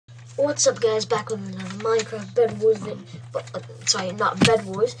What's up, guys? Back with another Minecraft Bed Wars video. Sorry, not Bed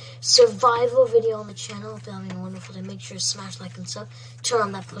Wars. Survival video on the channel. Hope you're having a wonderful day. Make sure to smash like and sub. Turn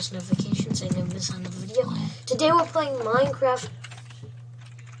on that post notification so you never miss another video. Today we're playing Minecraft.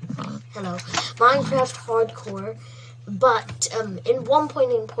 Hello, Minecraft Hardcore. But in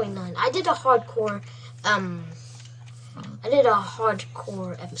 1.8.9, I did a hardcore. I did a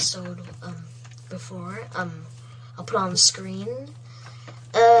hardcore episode before. I'll put it on the screen.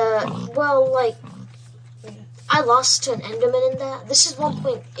 Well, like, I lost to an Enderman in that. This is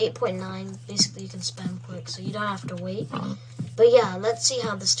 1.8.9. Basically, you can spam quick, so you don't have to wait. But yeah, let's see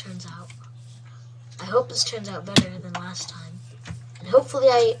how this turns out. I hope this turns out better than last time. And hopefully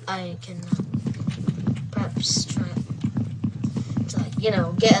I can perhaps try to, like, you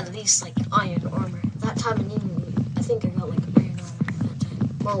know, get at least, like, iron armor. That time I think I got, like, iron armor that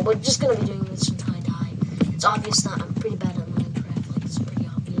time. Well, we're just going to be doing this from tie-dye. It's obvious that I'm pretty bad at Minecraft. Like, it's pretty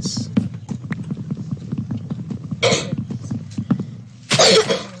obvious.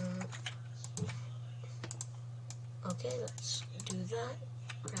 Okay, let's do that.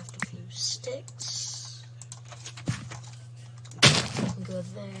 Craft a few sticks. Can go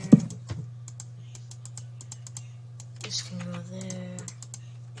there. This can go there.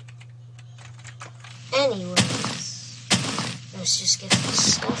 Anyways, let's just get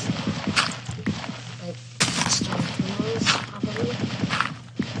this stuff. Like stone tools, probably.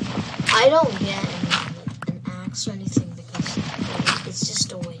 I don't get an axe or anything because it's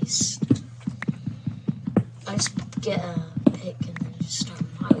just a waste. I just get a pick and then just start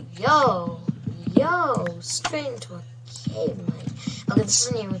mining. Yo, straight into a cave, mate. Okay, this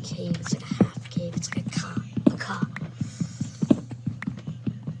isn't even a cave, it's like a half cave, it's like a car.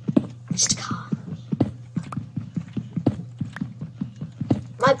 Just a car.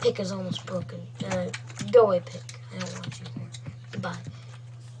 My pick is almost broken. Go away, pick. I don't want you here. Goodbye.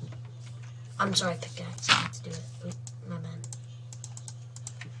 I'm sorry, pickaxe. I have to do it. Wait, my bad.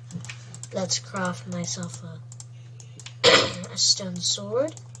 Let's craft myself a stone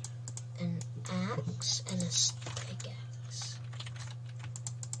sword, an axe, and a pickaxe.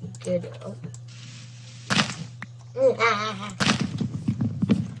 Good. Oh.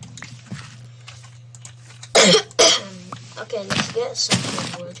 Okay, let's get some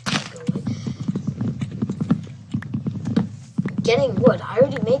wood. Getting wood. I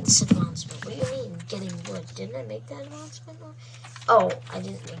already made this advancement. What do you mean, getting wood? Didn't I make that advancement? Oh, I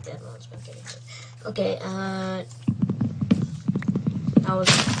didn't make that advancement. Getting wood. Okay, I was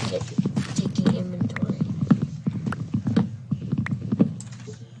taking inventory.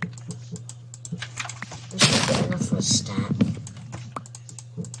 I'm just gonna get enough for a stack.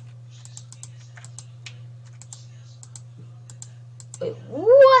 Wait,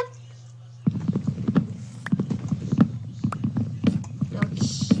 what? Okay,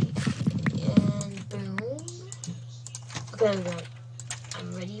 and boom. Okay, I'm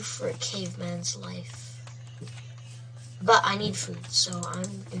ready for a caveman's life. But I need food, so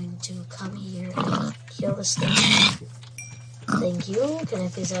I'm going to come here and kill this thing. Thank you. Can I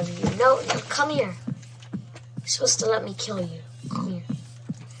please have you? No, come here. You're supposed to let me kill you. Come here.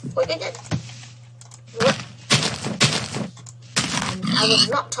 Wait, what? I will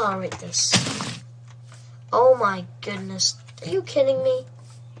not tolerate this. Oh my goodness. Are you kidding me?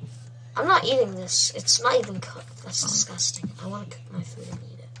 I'm not eating this. It's not even cooked. That's disgusting. I want to cook my food and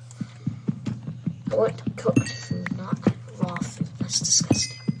eat it. I want cooked food, not raw food. That's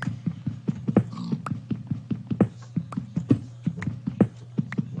disgusting.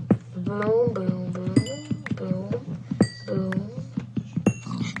 Boom, boom, boom, boom, boom.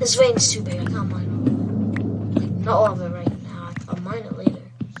 This vein's too big. I can't mine all of it. Like, not all of it right now. I'll mine it later.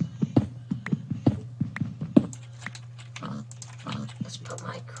 Let's put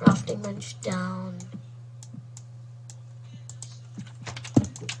my crafting bench down.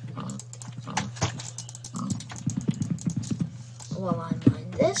 While I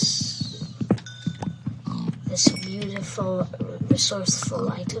mine this beautiful, resourceful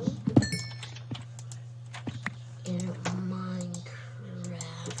item in Minecraft.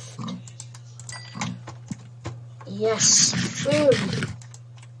 Yes, food.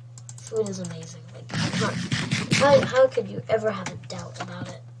 Food is amazing. Like, how could you ever have a doubt about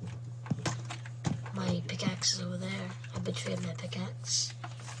it? My pickaxe is over there. I betrayed my pickaxe.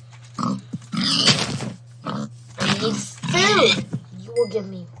 I need food. You will give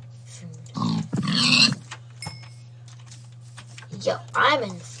me food. Yo, I'm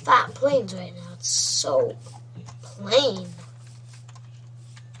in Fat Plains right now. It's so plain.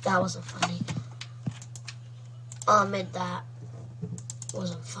 That wasn't funny. I'll admit that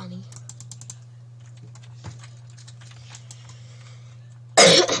wasn't funny.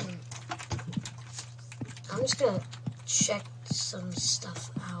 I'm just gonna check some stuff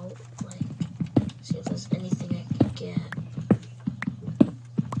out, like see if there's anything I can get.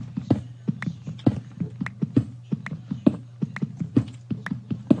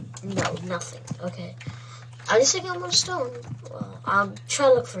 No, nothing. Okay. At least I got more stone. Well, I'll try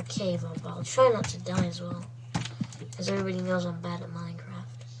to look for a cave up. I'll try not to die as well, because everybody knows I'm bad at Minecraft.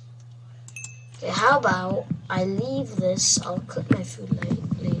 Okay, how about I leave this? I'll cook my food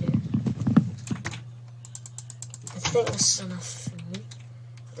later. I think this is enough food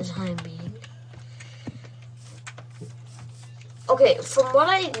for the time being. Okay, from what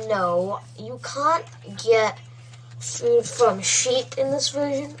I know, you can't get food from sheep in this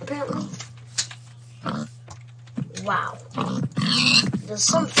version, apparently. Wow. There's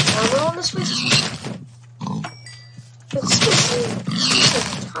some farmer on this version. It's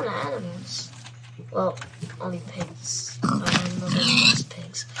a ton of animals. Well, only pigs. I don't know if there's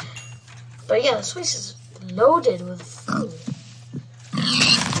pigs. But yeah, this place is loaded with food.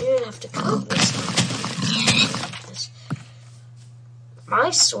 You don't have to cook this stuff. My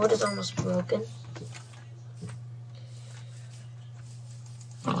sword is almost broken.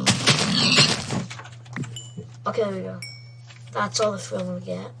 Okay, there we go. That's all the food I'm gonna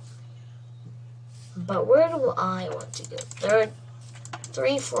get. But where do I want to go? There are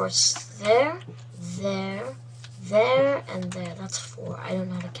 3 forests. There, and there. That's 4. I don't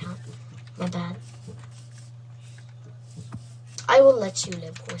know how to count. My bad. I will let you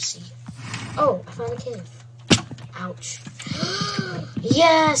live, horsey. Oh, I found a cave. Ouch.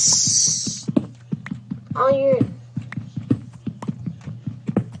 Yes! Iron.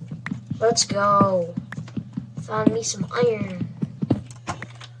 Let's go. Found me some iron.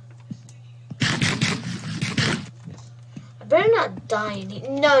 I better not die.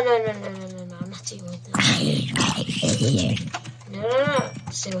 No. I'm not dealing with this. No.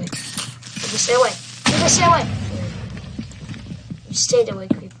 Stay away. Stay away. Stay away. You stayed away,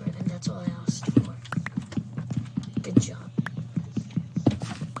 creeper, and that's all I asked for. Good job.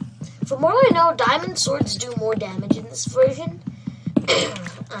 From what I know, diamond swords do more damage in this version.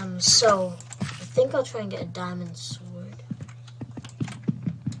 So I think I'll try and get a diamond sword.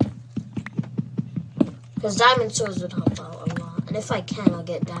 Because diamond swords would help out a lot. And if I can, I'll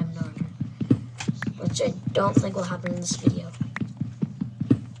get diamond armor. Which I don't think will happen in this video.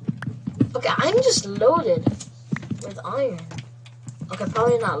 Okay, I'm just loaded with iron. Okay,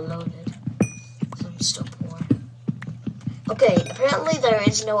 probably not loaded. So I'm still poor. Okay, apparently there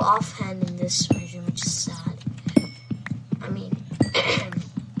is no offhand in this version, which is sad. I mean,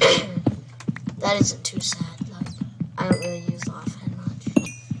 that isn't too sad. Like, I don't really use offhand much.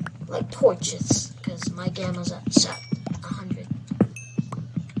 Like torches, because my gamma's at 100.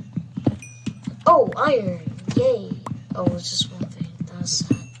 Oh, iron! Yay! Oh, it's just one thing. That was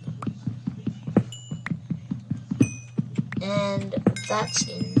sad. And that's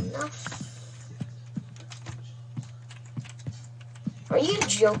enough. Are you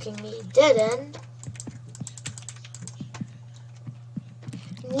joking me? Dead end?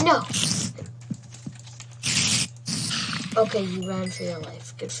 No! Okay, you ran for your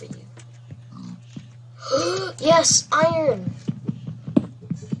life. Good for you. Yes! Iron!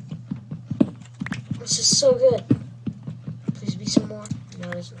 This is so good. Please be some more. No,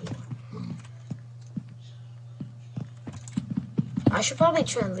 there's no more. I should probably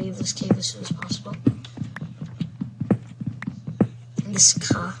try and leave this cave as soon as possible. This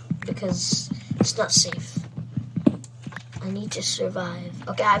car, because it's not safe. I need to survive.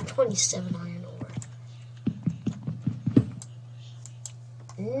 Okay, I have 27 iron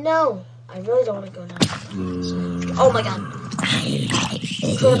ore. No, I really don't want to go down. Oh my god.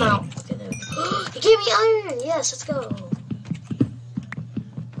 Clear him out. Okay, there we go. He gave me iron! Yes, let's go.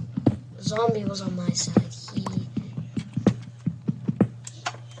 The zombie was on my side. He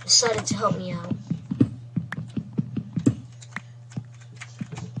decided to help me out.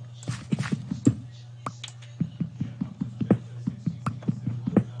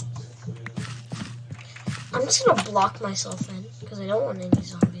 I'm just gonna block myself in because I don't want any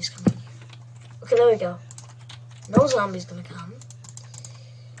zombies coming here. Okay, there we go. No zombies gonna come.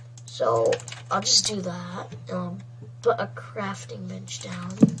 So I'll just do that, and I'll put a crafting bench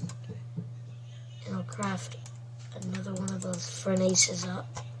down, and I'll craft another one of those furnaces up.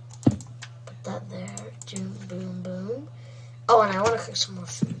 Put that there. Boom, boom, boom. Oh, and I want to cook some more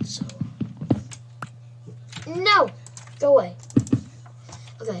food. So no, go away.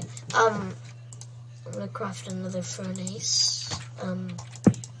 Okay. I'm gonna craft another furnace. You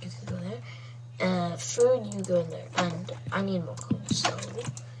can go there. Food, you go in there. And I need more coal, so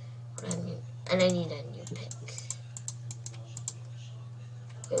I need a new pick.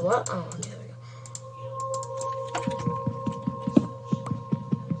 Wait, what? Oh, there we go.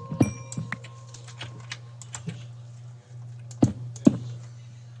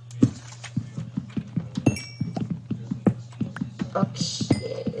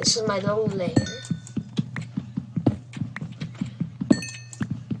 Okay, this is my little layer.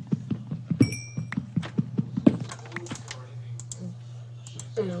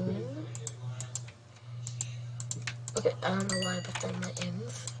 Boom. Okay, I don't know why I put that in my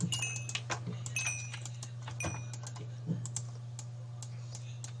inv.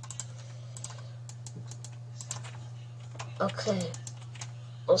 Okay,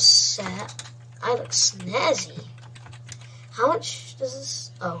 all set. I look snazzy. How much does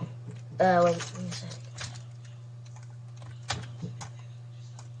this? Oh, wait a sec.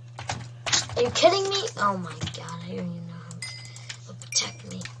 Are you kidding me? Oh my god, I don't even know how to protect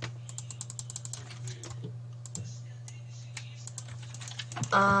me.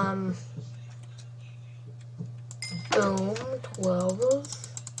 Boom, 12.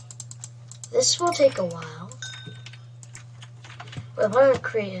 This will take a while. But I'm gonna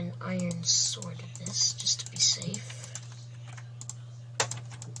create an iron sword of this, just to be safe.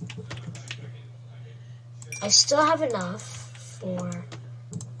 I still have enough for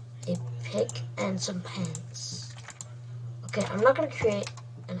a pick and some pants. Okay, I'm not gonna create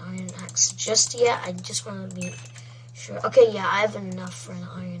an iron axe just yet. I just want to be sure. Okay, yeah, I have enough for an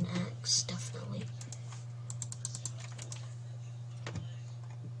iron axe, definitely.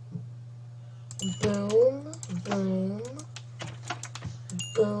 Boom, boom,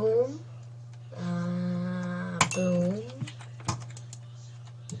 boom, boom.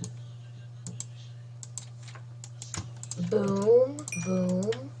 Boom,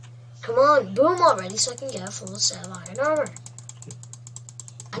 boom. Come on, boom already so I can get a full set of iron armor.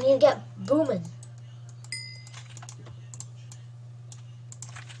 I need to get booming.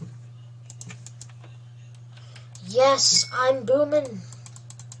 Yes, I'm booming.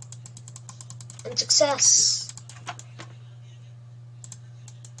 And success.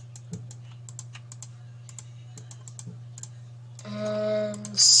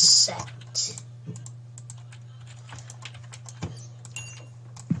 And set.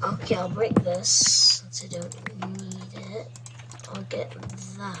 Okay, I'll break this since I don't need it. I'll get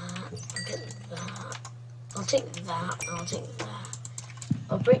that. I'll get that. I'll take that. I'll take that.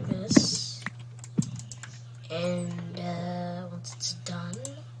 I'll break this. And once it's done.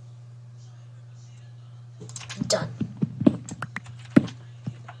 Done.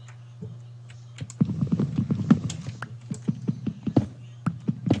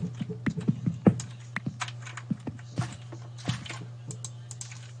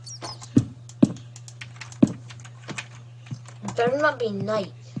 Better not be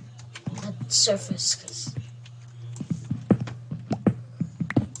night at the surface, cause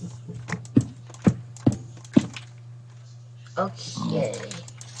okay.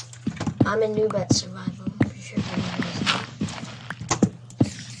 I'm a noob at survival. I'm pretty sure everyone knows that.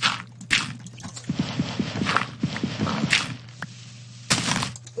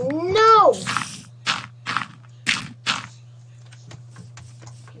 No!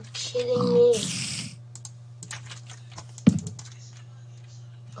 You're kidding me.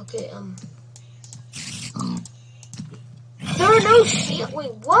 Okay, there are no shield.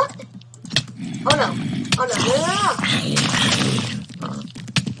 Wait, what? Oh no. Oh no, no.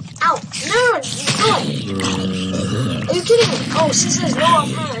 Ow. No. Are you kidding me? Oh, since there's no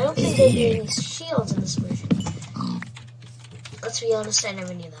offhand, I don't think there'd be any shields in this version. Let's be honest, I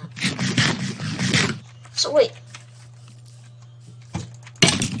never knew that. So wait.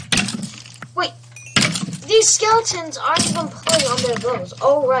 Wait. These skeletons aren't even pulling on their bows.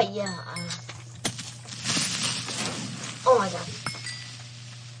 Oh, right, yeah. Oh my god.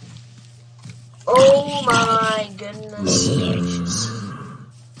 Oh my goodness gracious.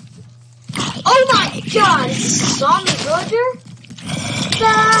 Oh my god, is this a zombie villager?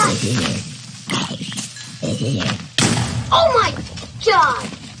 Ah! Oh my god!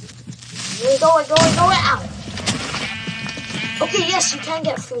 Go out! Okay, yes, you can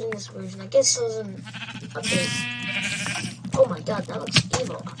get food in this version. I guess it was an update. Oh my god, that looks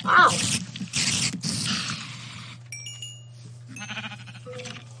evil. Ow!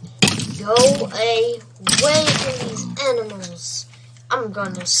 Go away from these animals. I'm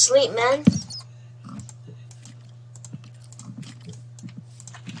going to sleep, man.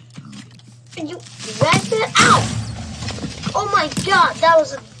 And you grabbed it? Ow! Oh my god, that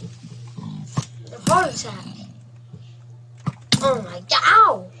was a heart attack. Oh my god,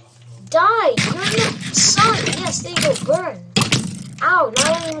 ow! Die! You're in the sun! Yes, there you go, burn! Ow,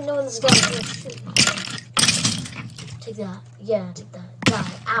 now I don't even know when this guy's gonna shoot. Take that. Yeah, take that.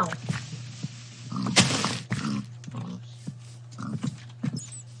 Die. Ow.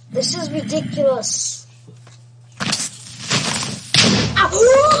 This is ridiculous.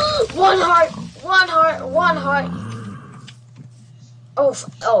 Ow! One heart! One heart! One heart!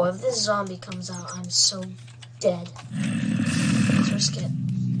 Oh, if this zombie comes out, I'm so dead. Let's risk it.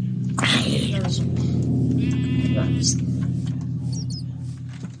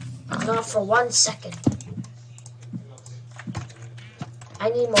 Not for 1 second. I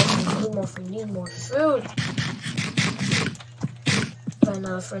need more food, need more food, need more food. Put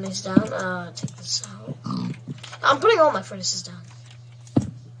another furnace down. Take this out. I'm putting all my furnaces down.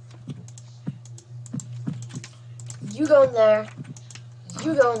 You go in there.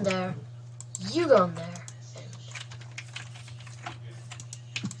 You go in there. You go in there.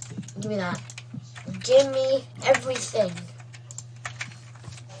 And give me that. Give me everything.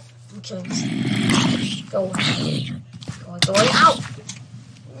 I'm killing this. Go away. Go away. Ow!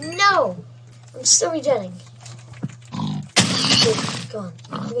 No! I'm still regenerating. Go on.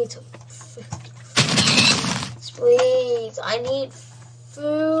 Give me two. Please. I need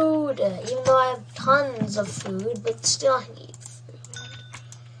food. Even though I have tons of food, but still I need food.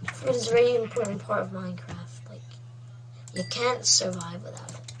 Food is a very important part of Minecraft. Like, you can't survive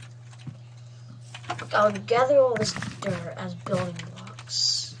without it. I'll gather all this dirt as building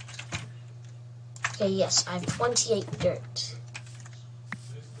blocks. Okay, yes, I have 28 dirt.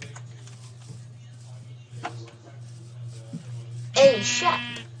 Hey, chef.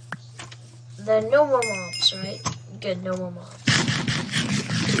 There are no more mobs, right? Good, no more mobs.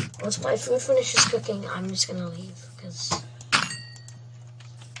 Once my food finishes cooking, I'm just gonna leave, because...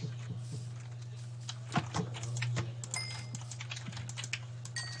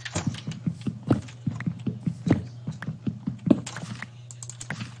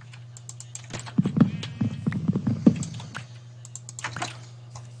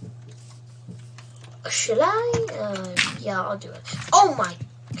 Should I? Yeah, I'll do it. Oh my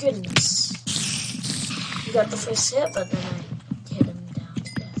goodness. You got the first hit, but then I hit him down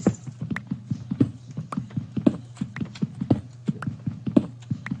to death.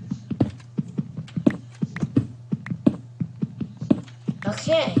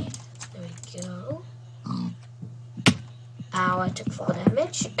 Okay. There we go. Ow, I took fall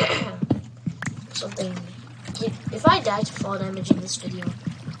damage. Something. If I die to fall damage in this video,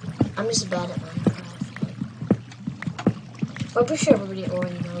 I'm just bad at Minecraft. I'm pretty sure everybody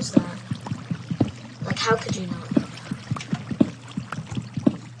already knows that. Like, how could you not know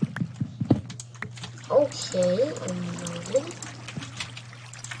that? Okay, unloaded.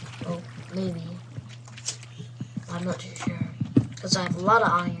 Oh, maybe. I'm not too sure. Because I have a lot of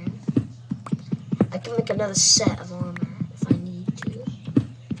iron. I can make another set of armor if I need to.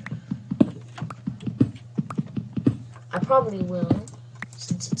 I probably will,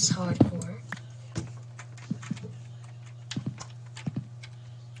 since it's hardcore.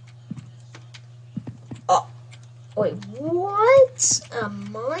 Wait, what? A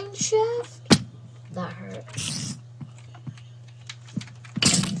mine shaft? That hurt.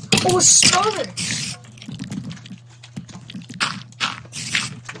 Oh, a starter!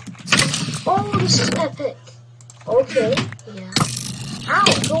 Oh, this is epic. Okay, yeah. Ow,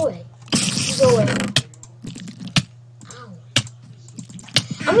 go away. Go away. Ow.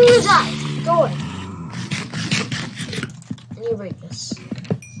 I'm gonna die. Go away. I need to break this.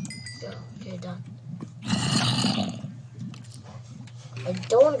 Go. Okay, done. I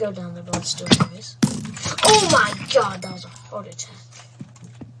don't want to go down there, but let's do it anyways. Oh my god, that was a heart attack.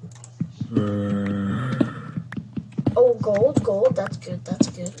 Oh, gold, that's good, that's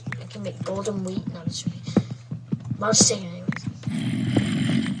good. I can make golden wheat. No, that's right. I'll just take it anyways.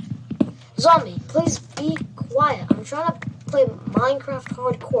 Zombie, please be quiet. I'm trying to play Minecraft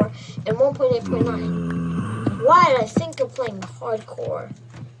hardcore in 1.8.9. Why did I think of playing hardcore?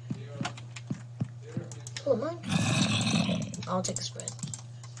 Oh, Minecraft. I'll take this bread.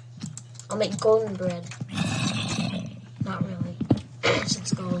 I'll make golden bread. Not really.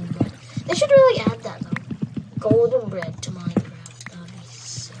 Since golden bread. They should really add that though. Golden bread to Minecraft. That'd be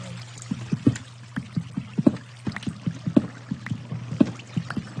silly.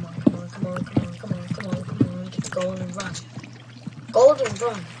 Come on. Get the golden run. Golden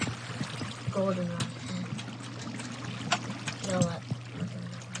run. Golden run. You know what?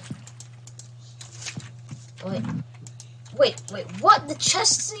 Wait, what? The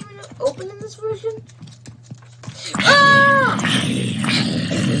chest isn't even open in this version? Ah!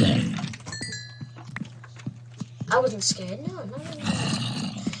 I wasn't scared. No, not really.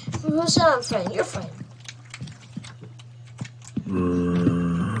 Who said I'm frightened? You're frightened.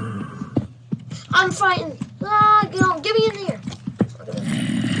 I'm frightened. Ah, get me in here.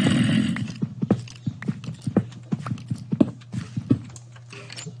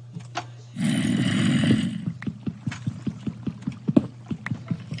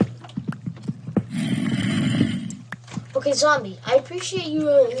 Zombie, I appreciate you.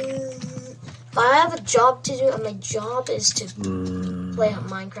 But I have a job to do, and my job is to play on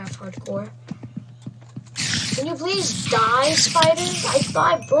Minecraft Hardcore. Can you please die, spiders? I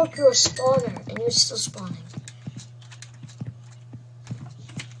thought I broke your spawner, and you're still spawning.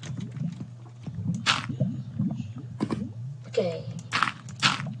 Okay.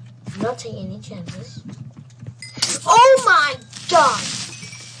 I'm not taking any chances. Oh my god!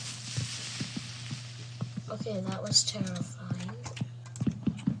 Okay, that was terrifying.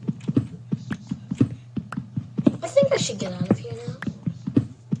 I think I should get out of here now.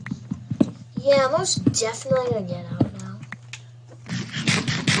 Yeah, I'm most definitely gonna get out now.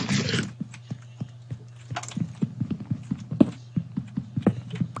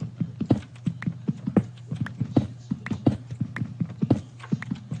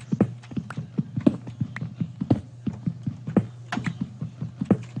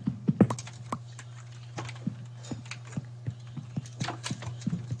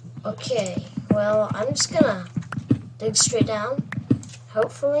 Okay, well, I'm just gonna dig straight down.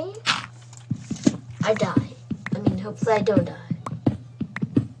 Hopefully, I die. I mean, hopefully I don't die.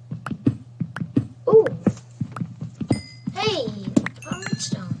 Ooh! Hey! I found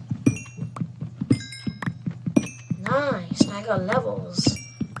redstone. Nice, I got levels.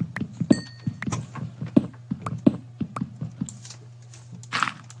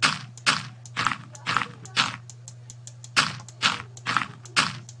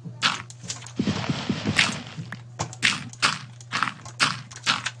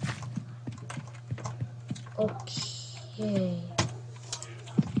 Okay.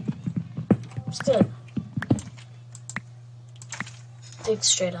 I'm just gonna dig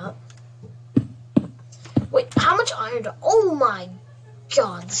straight up. Wait, how much iron do... Oh my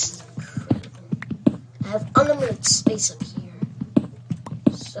god, this is incredible. I have unlimited space up here.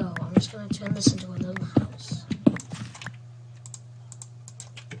 So, I'm just gonna turn this into a little house.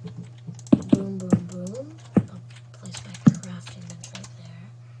 Boom, boom, boom. I'll place my crafting bench right there.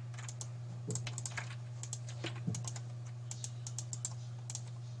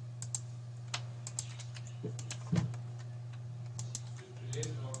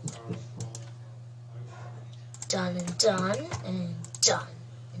 Done and done and done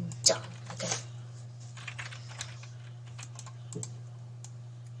and done. Okay.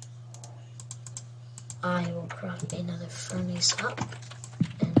 I will craft another furnace up.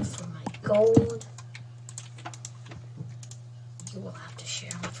 And for my gold, you will have to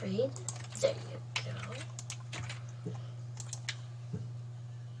share, I'm afraid. There you go.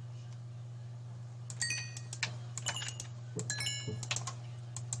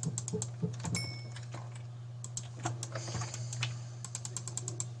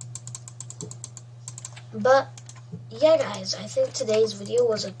 But, yeah guys, I think today's video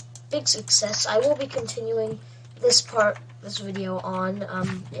was a big success. I will be continuing this video on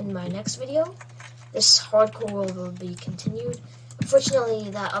in my next video. This hardcore world will be continued. Unfortunately,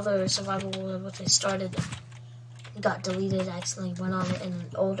 that other survival world which I started got deleted. I accidentally went on it in an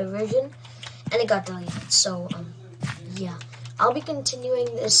older version, and it got deleted. So, yeah. I'll be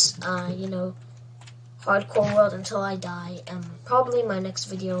continuing this, hardcore world until I die. Probably my next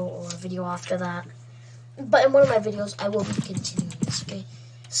video or video after that. But in one of my videos, I will be continuing this, okay?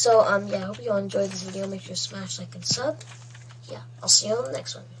 So, yeah, I hope you all enjoyed this video. Make sure to smash like and sub. Yeah, I'll see you on the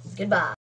next one. Goodbye.